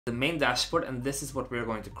the main dashboard, and this is what we're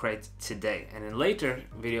going to create today, and in later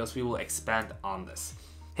videos we will expand on this.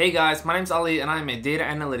 Hey guys, my name's Ali and I'm a data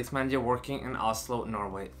analytics manager working in Oslo,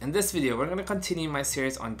 Norway. In this video we're going to continue my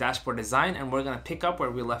series on dashboard design, and we're going to pick up where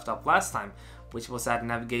we left off last time, which was at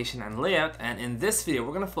navigation and layout, and in this video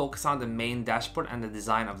we're going to focus on the main dashboard and the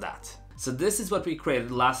design of that. So this is what we created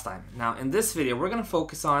last time. Now in this video we're going to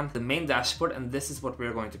focus on the main dashboard, and this is what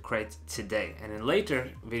we're going to create today, and in later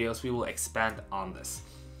videos we will expand on this.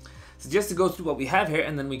 So just to go through what we have here,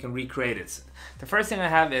 and then we can recreate it. The first thing I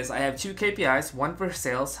have is I have two KPIs, one for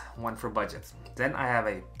sales, one for budget. Then I have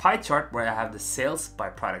a pie chart where I have the sales by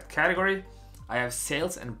product category. I have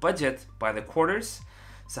sales and budget by the quarters.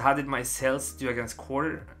 So how did my sales do against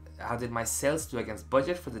budget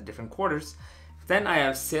for the different quarters? Then I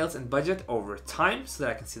have sales and budget over time so that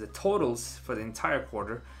I can see the totals for the entire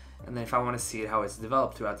quarter. And then if I want to see how it's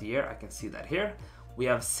developed throughout the year, I can see that here. We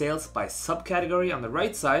have sales by subcategory on the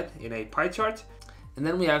right side in a pie chart. And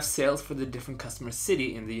then we have sales for the different customer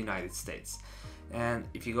city in the United States. And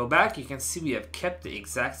if you go back, you can see we have kept the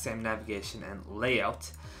exact same navigation and layout.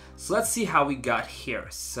 So let's see how we got here.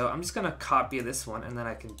 So I'm just gonna copy this one and then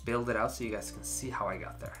I can build it out so you guys can see how I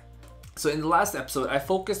got there. So in the last episode, I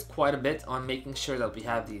focused quite a bit on making sure that we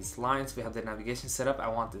have these lines, we have the navigation set up. I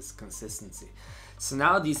want this consistency. So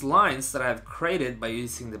now these lines that I've created by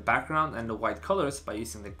using the background and the white colors, by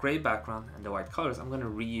using the gray background and the white colors, I'm going to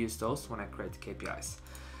reuse those when I create the KPIs.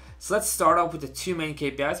 So let's start off with the two main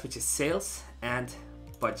KPIs, which is sales and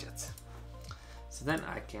budget. So then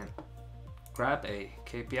I can grab a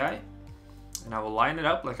KPI and I will line it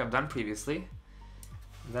up like I've done previously.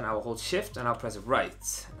 And then I will hold shift and I'll press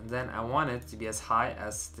right. And then I want it to be as high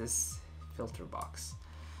as this filter box.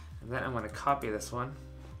 And then I'm going to copy this one.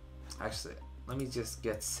 Actually, let me just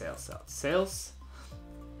get sales out. Sales.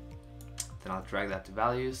 Then I'll drag that to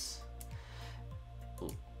values.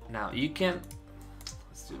 Now you can,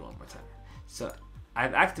 let's do it one more time. So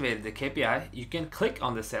I've activated the KPI. You can click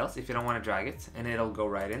on the sales if you don't want to drag it and it'll go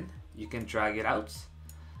right in. You can drag it out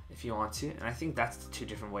if you want to. And I think that's the two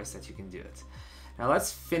different ways that you can do it. Now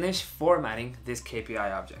let's finish formatting this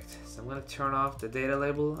KPI object. So I'm going to turn off the data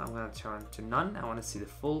label. I'm going to turn to none. I want to see the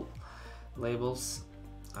full labels.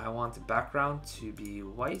 I want the background to be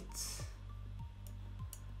white.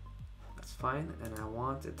 That's fine. And I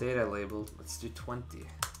want the data label. Let's do 20.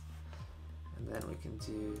 And then we can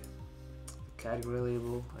do the category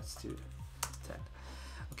label. Let's do 10.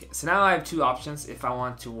 Okay, so now I have two options if I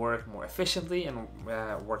want to work more efficiently and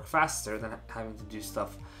work faster than having to do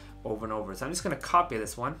stuff over and over. So I'm just going to copy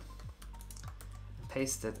this one,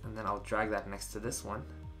 paste it, and then I'll drag that next to this one.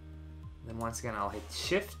 And then once again, I'll hit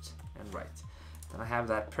shift and right. Then I have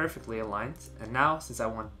that perfectly aligned. And now, since I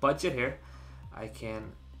want budget here, I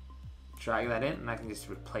can drag that in and I can just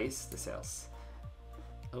replace the sales.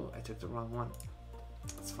 Oh, I took the wrong one.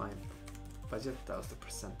 That's fine. Budget, that was the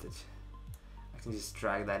percentage. I can just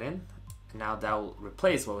drag that in. And now that will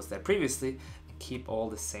replace what was there previously and keep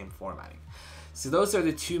all the same formatting. So those are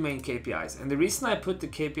the two main KPIs. And the reason I put the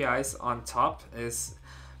KPIs on top is,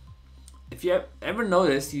 if you have ever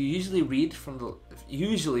noticed, you usually read from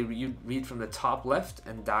the top left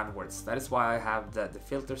and downwards. That is why I have the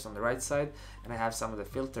filters on the right side, and I have some of the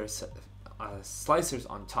filters slicers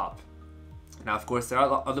on top. Now, of course, there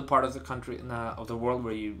are other parts of the country of the world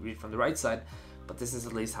where you read from the right side, but this is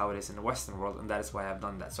at least how it is in the Western world, and that is why I've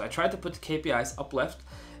done that. So I tried to put the KPIs up left.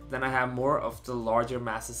 Then I have more of the larger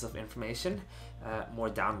masses of information more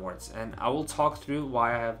downwards, and I will talk through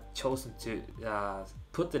why I have chosen to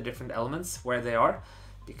put the different elements where they are,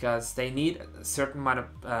 because they need a certain amount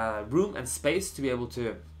of room and space to be able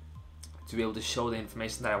to show the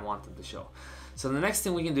information that I want them to show. So the next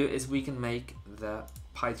thing we can do is we can make the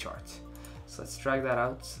pie chart. So let's drag that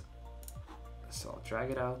out. So I'll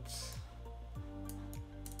drag it out.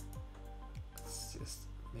 Let's just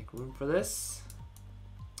make room for this.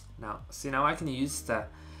 Now, see, now I can use the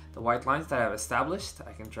white lines that I've established.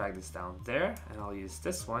 I can drag this down there and I'll use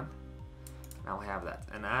this one. Now I have that.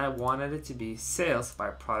 And I wanted it to be sales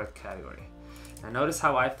by product category. Now notice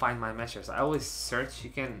how I find my measures. I always search.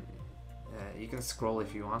 You can scroll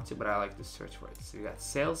if you want to, but I like to search for it. So you got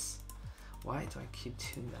sales. Why do I keep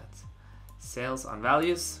doing that? Sales on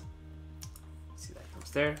values. See, that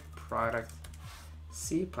comes there. Product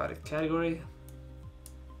C, product category.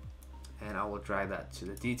 And I will drag that to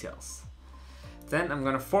the details. Then I'm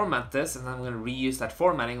going to format this, and I'm going to reuse that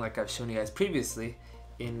formatting like I've shown you guys previously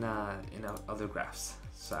in other graphs.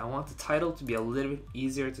 So I want the title to be a little bit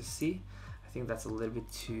easier to see. I think that's a little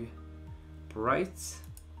bit too bright.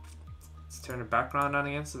 Let's turn the background on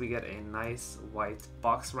again so we get a nice white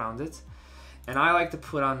box around it. And I like to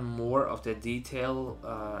put on more of the detail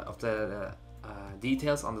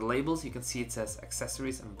details on the labels. You can see it says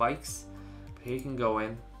accessories and bikes. But here you can go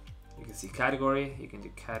in, you can see category, you can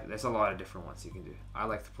do there's a lot of different ones you can do. I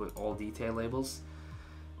like to put all detail labels.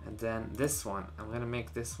 And then this one, I'm gonna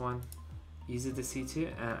make this one easy to see too,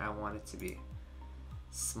 and I want it to be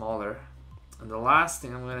smaller. And the last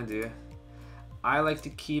thing I'm gonna do, I like to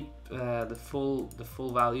keep the full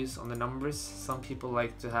values on the numbers. Some people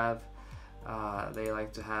like to have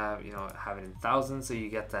you know, have it in thousands, so you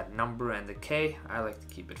get that number and the K. I like to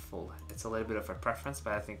keep it full. It's a little bit of a preference,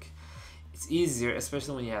 but I think it's easier,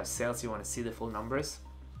 especially when you have sales, you want to see the full numbers.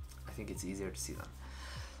 I think it's easier to see them.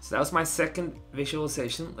 So that was my second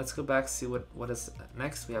visualization. Let's go back, see what is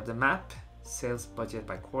next. We have the map, sales budget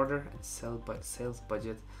by quarter, and sales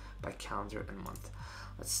budget by calendar and month.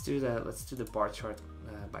 Let's do the bar chart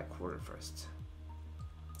by quarter first.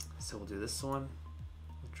 So we'll do this one.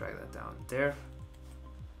 We'll drag that down there.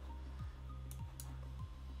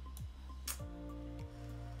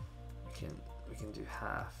 We can do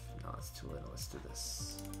half. No, it's too little. Let's do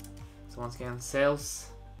this. So once again, sales.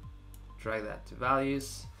 Drag that to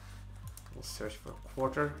values. We'll search for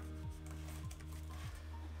quarter.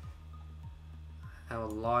 I have a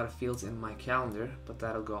lot of fields in my calendar, but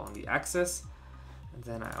that'll go on the axis. And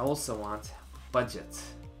then I also want budget,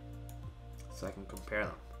 so I can compare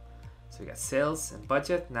them. So we got sales and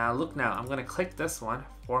budget. Now look, now I'm gonna click this one,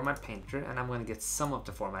 format painter, and I'm gonna get some of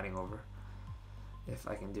the formatting over. If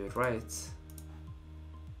I can do it right.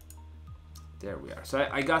 There we are. So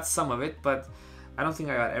I got some of it, but I don't think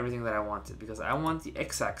I got everything that I wanted, because I want the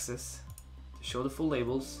x-axis to show the full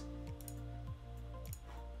labels.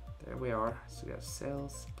 There we are. So we have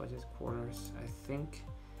sales, budget, quarters. I think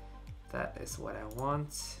that is what I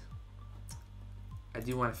want. I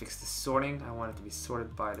do want to fix the sorting. I want it to be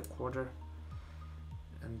sorted by the quarter.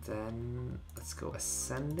 And then let's go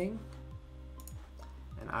ascending.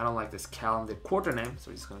 And I don't like this calendar quarter name,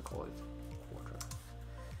 so we're just going to call it quarter.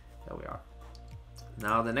 There we are.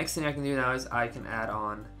 Now the next thing I can do now is I can add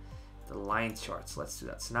on the line charts. Let's do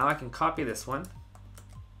that. So now I can copy this one,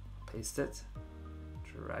 paste it,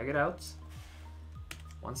 drag it out,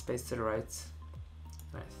 one space to the right.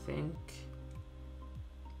 I think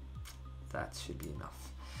that should be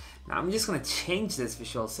enough. Now I'm just going to change this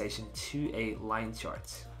visualization to a line chart.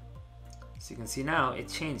 So you can see now it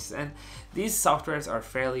changes, and these softwares are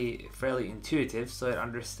fairly intuitive, so it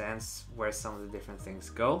understands where some of the different things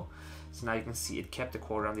go. So now you can see it kept the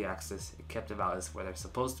quarter on the axis, it kept the values where they're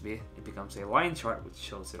supposed to be. It becomes a line chart which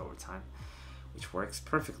shows it over time, which works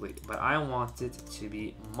perfectly. But I want it to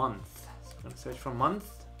be month. So I'm going to search for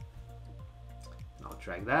month. I'll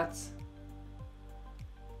drag that.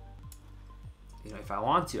 You know, if I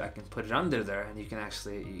want to, I can put it under there, and you can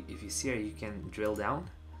actually, if you see here, you can drill down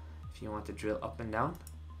if you want to drill up and down.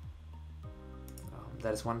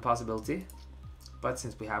 That is one possibility, but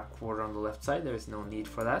since we have quarter on the left side, there is no need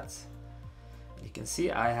for that. You can see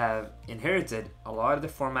I have inherited a lot of the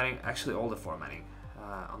formatting, actually all the formatting.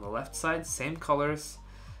 On the left side, same colors.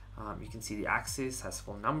 You can see the axis has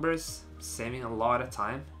full numbers, saving a lot of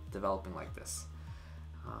time developing like this.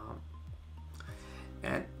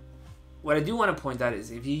 And what I do want to point out is,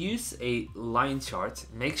 if you use a line chart,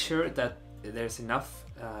 make sure that there's enough,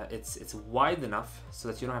 it's wide enough so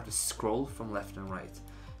that you don't have to scroll from left and right.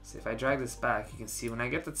 So if I drag this back, you can see when I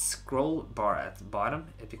get that scroll bar at the bottom,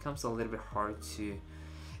 it becomes a little bit hard to,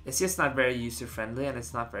 it's just not very user friendly, and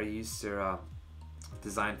it's not very user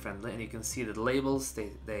design friendly. And you can see that the labels,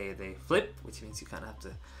 they flip, which means you kind of have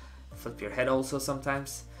to flip your head also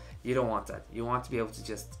sometimes. You don't want that. You want to be able to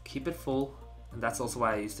just keep it full, and that's also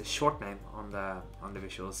why I use the short name on the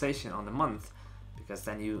visualization on the month, because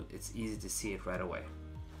then it's easy to see it right away.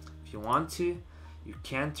 If you want to, you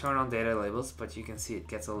can turn on data labels, but you can see it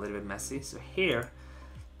gets a little bit messy. So here,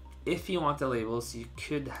 if you want the labels, you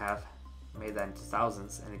could have made that into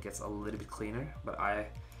thousands, and it gets a little bit cleaner, but I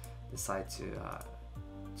decide to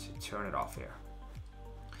turn it off here.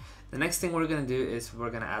 The next thing we're going to do is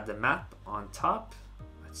we're going to add the map on top.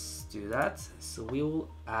 Let's do that. So we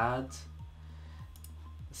will add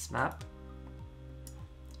this map,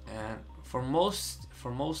 and for most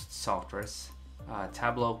softwares,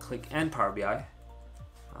 Tableau, Click, and Power BI,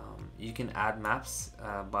 you can add maps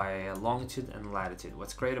by longitude and latitude.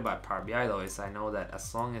 What's great about Power BI though is I know that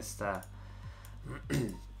as long as the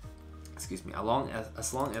excuse me,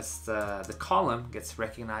 as long as the column gets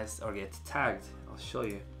recognized or gets tagged, I'll show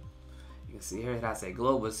you. You can see here it has a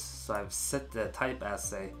globus, so I've set the type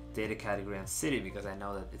as a data category and city because I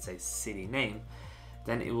know that it's a city name.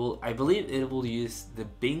 Then it will, I believe it will use the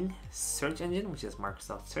Bing search engine, which is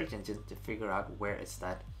Microsoft search engine, to figure out where is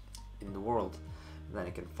that in the world, and then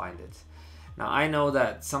you can find it. Now I know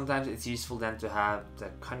that sometimes it's useful then to have the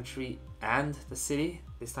country and the city.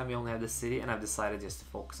 This time we only have the city, and I've decided just to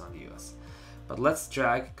focus on the US. But let's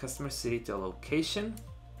drag customer city to a location.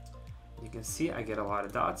 You can see I get a lot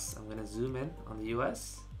of dots. I'm gonna zoom in on the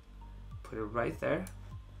US, put it right there,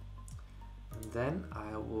 and then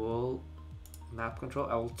I will map control.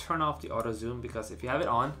 I will turn off the auto zoom, because if you have it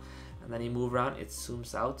on and then you move around, it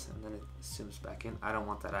zooms out and then it zooms back in. I don't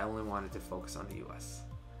want that. I only wanted to focus on the US.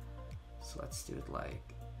 So let's do it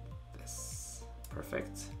like this.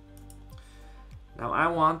 Perfect. Now I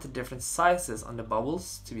want the different sizes on the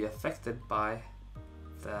bubbles to be affected by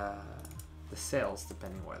the sales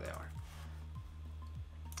depending where they are.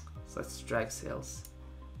 So let's drag sales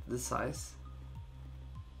this size.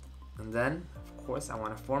 And then of course I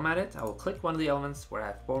want to format it. I will click one of the elements where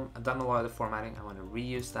I've done a lot of the formatting. I want to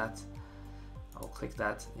reuse that. I'll click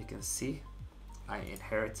that. You can see I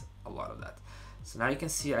inherit a lot of that. So now you can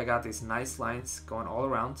see I got these nice lines going all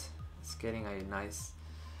around. It's getting a nice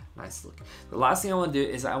look. The last thing I want to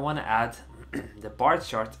do is I want to add the bar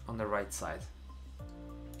chart on the right side.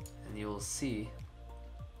 And you will see,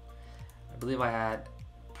 I believe I had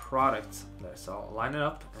product there. So I'll line it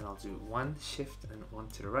up and I'll do one shift and one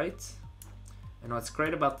to the right. And what's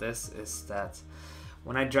great about this is that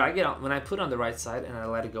when I drag it on, when I put it on the right side and I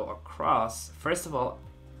let it go across, first of all,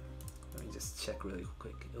 let me just check really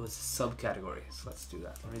quick. It was a subcategory, so let's do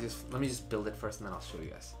that. Let me just build it first and then I'll show you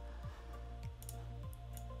guys.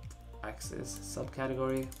 Axis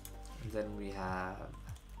subcategory, and then we have,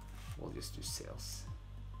 we'll just do sales.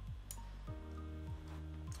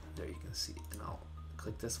 There you can see, and I'll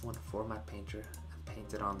click this one, format painter, and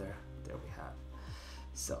paint it on there. There we have.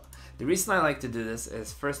 So the reason I like to do this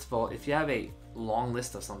is, first of all, if you have a long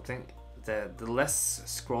list of something, the less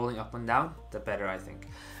scrolling up and down, the better, I think.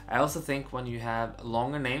 I also think when you have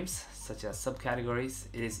longer names, such as subcategories,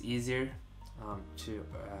 it is easier to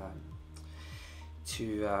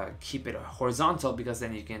keep it horizontal, because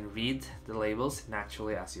then you can read the labels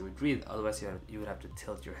naturally as you would read. Otherwise you would have to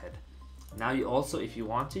tilt your head. Now you also, if you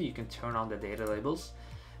want to, you can turn on the data labels.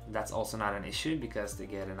 That's also not an issue, because they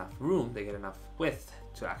get enough room, they get enough width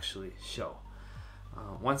to actually show.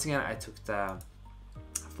 Once again, I took the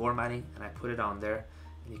formatting and I put it on there,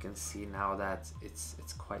 and you can see now that it's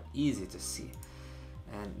quite easy to see.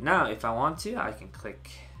 And now if I want to, I can click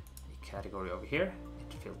a category over here.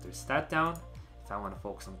 It filters that down. If I want to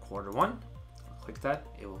focus on quarter one, I'll click that,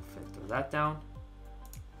 it will filter that down.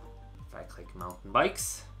 If I click mountain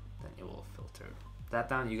bikes, then it will filter that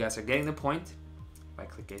down. You guys are getting the point. If I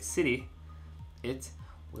click a city, it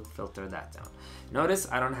will filter that down. Notice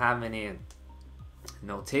I don't have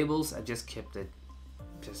no tables. I just kept it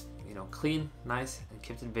clean, nice, and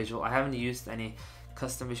kept it visual. I haven't used any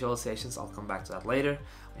custom visualizations. I'll come back to that later.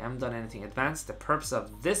 I haven't done anything advanced. The purpose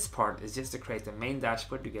of this part is just to create the main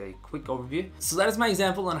dashboard to get a quick overview. So that is my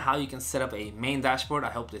example on how you can set up a main dashboard.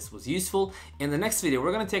 I hope this was useful. In the next video,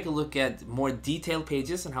 we're going to take a look at more detailed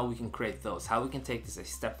pages and how we can create those, how we can take this a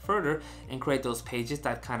step further and create those pages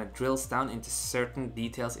that kind of drills down into certain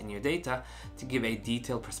details in your data to give a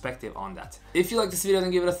detailed perspective on that. If you like this video, then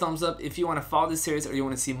give it a thumbs up. If you want to follow this series or you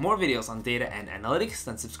want to see more videos on data and analytics,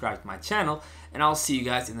 then subscribe to my channel, and I'll see you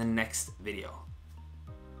guys in the next video.